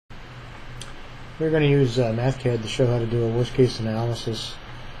We're going to use MathCAD to show how to do a worst case analysis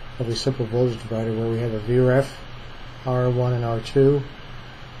of a simple voltage divider where we have a VREF, R1 and R2.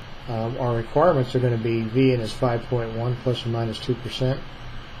 Our requirements are going to be V in is 5.1 plus or minus 2%.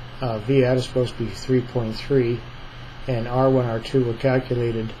 V out is supposed to be 3.3, and R1, R2 were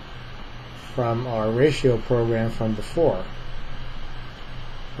calculated from our ratio program from before.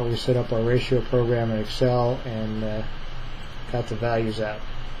 Where we set up our ratio program in Excel and got the values out.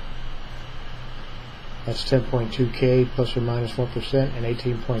 That's 10.2K plus or minus 1% and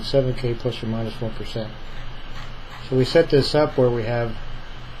 18.7K plus or minus 1%. So we set this up where we have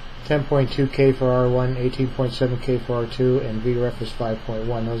 10.2K for R1, 18.7K for R2, and VREF is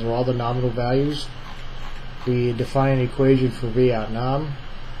 5.1. Those are all the nominal values. We define an equation for V out nom,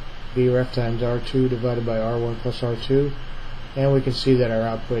 VREF times R2 divided by R1 plus R2, and we can see that our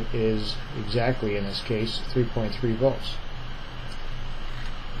output is exactly, in this case, 3.3 volts.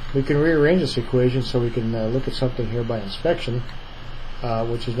 We can rearrange this equation so we can look at something here by inspection,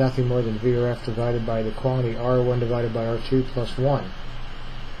 which is nothing more than VREF divided by the quantity R1 divided by R2 plus 1.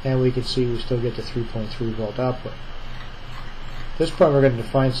 And we can see we still get the 3.3 volt output. At this point we're going to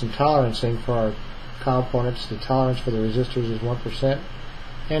define some tolerancing for our components. The tolerance for the resistors is 1%,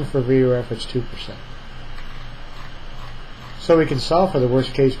 and for VREF it's 2%. So we can solve for the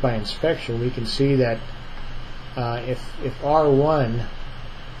worst case by inspection. We can see that if R1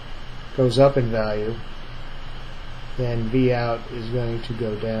 goes up in value, then V out is going to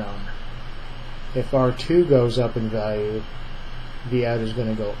go down. If R2 goes up in value, V out is going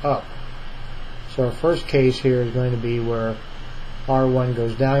to go up. So our first case here is going to be where R1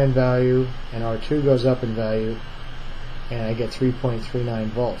 goes down in value and R2 goes up in value, and I get 3.39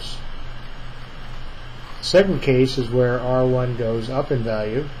 volts. The second case is where R1 goes up in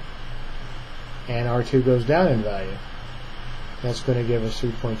value and R2 goes down in value. That's going to give us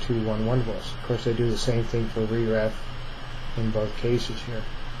 3.211 volts. Of course, I do the same thing for VREF in both cases here.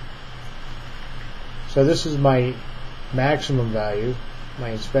 So this is my maximum value, my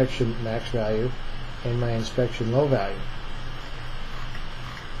inspection max value, and my inspection low value.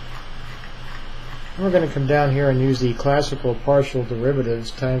 And we're going to come down here and use the classical partial derivatives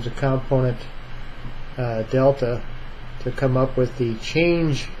times the component delta to come up with the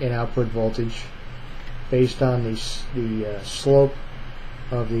change in output voltage based on the slope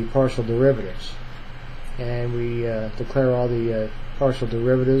of the partial derivatives. And we declare all the partial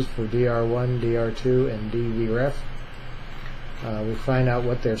derivatives for dr1, dr2, and dvref. We find out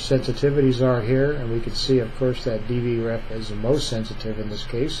what their sensitivities are here, and we can see, of course, that dvref is the most sensitive in this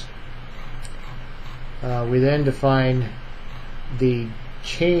case. We then define the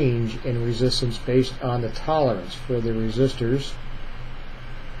change in resistance based on the tolerance for the resistors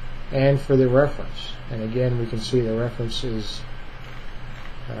and for the reference. And again, we can see the reference is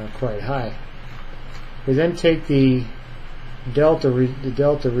quite high. We then take the delta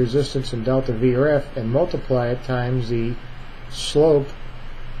resistance and delta VREF and multiply it times the slope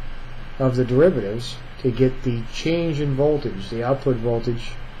of the derivatives to get the change in voltage, the output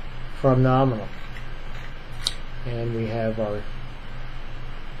voltage from nominal. And we have our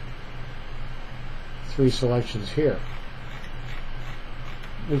three selections here.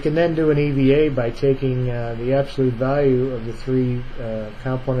 We can then do an EVA by taking the absolute value of the three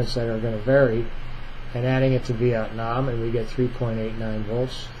components that are going to vary and adding it to V out nom, and we get 3.89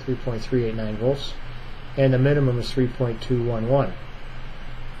 volts, 3.389 volts, and the minimum is 3.211.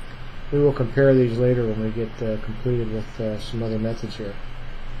 We will compare these later when we get completed with some other methods here.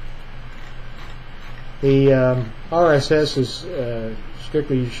 The RSS is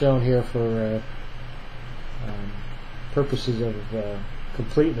strictly shown here for purposes of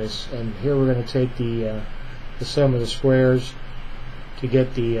completeness, and here we're going to take the sum of the squares to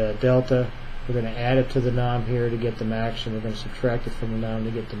get the delta. We're going to add it to the nom here to get the max, and we're going to subtract it from the nom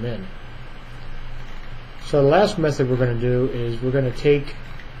to get the min. So the last method we're going to do is we're going to take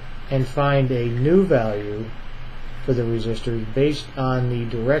and find a new value for the resistors based on the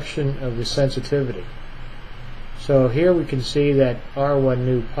direction of the sensitivity. So here we can see that R1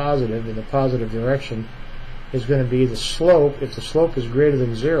 new positive in the positive direction is going to be the slope. If the slope is greater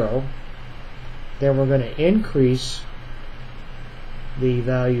than 0, then we're going to increase the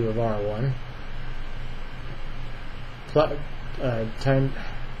value of R1 time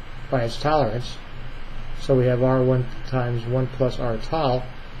by its tolerance. So we have R1 times 1 plus R tol.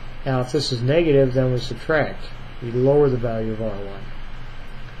 Now if this is negative, then we subtract. We lower the value of R1.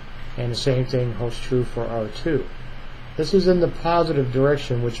 And the same thing holds true for R2. This is in the positive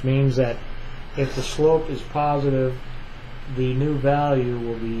direction, which means that if the slope is positive, the new value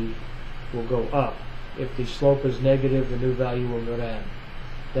will go up. If the slope is negative, the new value will go down.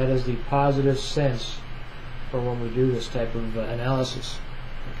 That is the positive sense for when we do this type of analysis.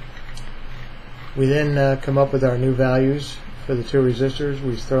 We then come up with our new values for the two resistors.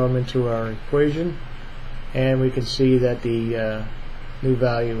 We throw them into our equation, and we can see that the new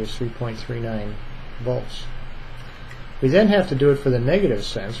value is 3.39 volts. We then have to do it for the negative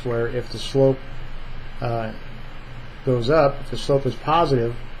sense, where if the slope goes up, if the slope is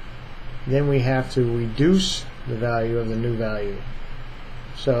positive, then we have to reduce the value of the new value.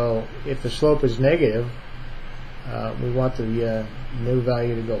 So if the slope is negative, we want the new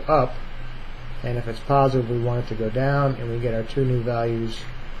value to go up, and if it's positive, we want it to go down, and we get our two new values,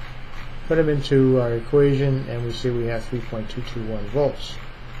 put them into our equation, and we see we have 3.221 volts.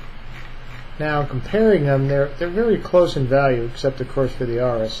 Now, comparing them, they're very close in value, except of course for the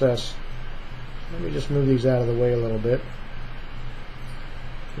RSS. Let me just move these out of the way a little bit.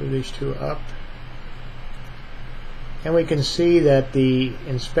 Move these two up. And we can see that the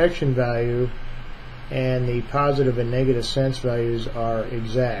inspection value and the positive and negative sense values are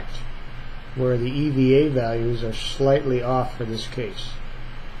exact, where the EVA values are slightly off for this case.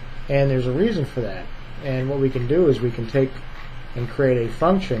 And there's a reason for that. And what we can do is we can take and create a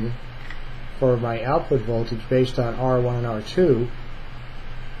function for my output voltage based on R1 and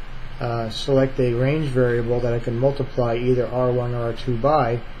R2, select a range variable that I can multiply either R1 or R2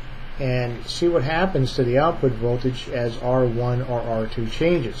 by, and see what happens to the output voltage as R1 or R2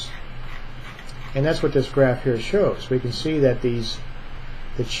 changes. And that's what this graph here shows. We can see that the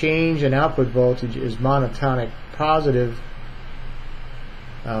change in output voltage is monotonic positive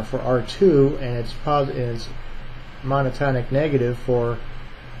for R2, and it's monotonic negative for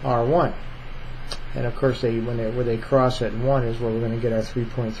R1. And of course, where they cross at 1 is where we're going to get our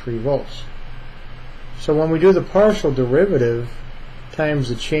 3.3 volts. So when we do the partial derivative times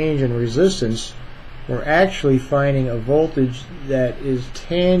the change in resistance, we're actually finding a voltage that is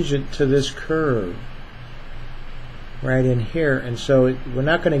tangent to this curve right in here, and so we're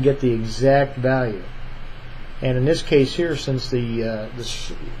not going to get the exact value. And in this case here, since it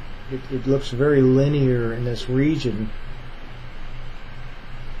looks very linear in this region,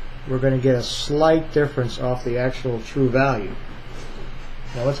 we're going to get a slight difference off the actual true value.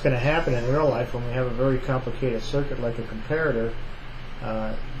 Now, what's going to happen in real life when we have a very complicated circuit like a comparator,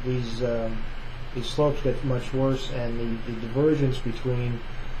 these slopes get much worse, and the divergence between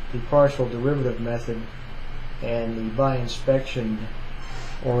the partial derivative method and the by inspection,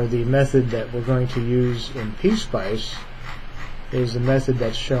 or the method that we're going to use in PsPice, is the method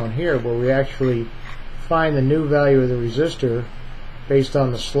that's shown here, where we actually find the new value of the resistor based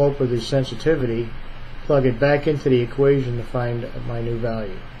on the slope of the sensitivity, plug it back into the equation to find my new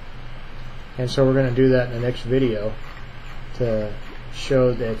value. And so we're going to do that in the next video to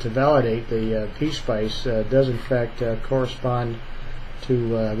show that, to validate the PsPice does in fact correspond to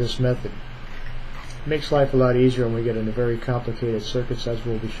this method. It makes life a lot easier when we get into very complicated circuits, as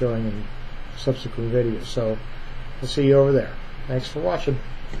we'll be showing in subsequent videos. So we'll see you over there. Thanks for watching.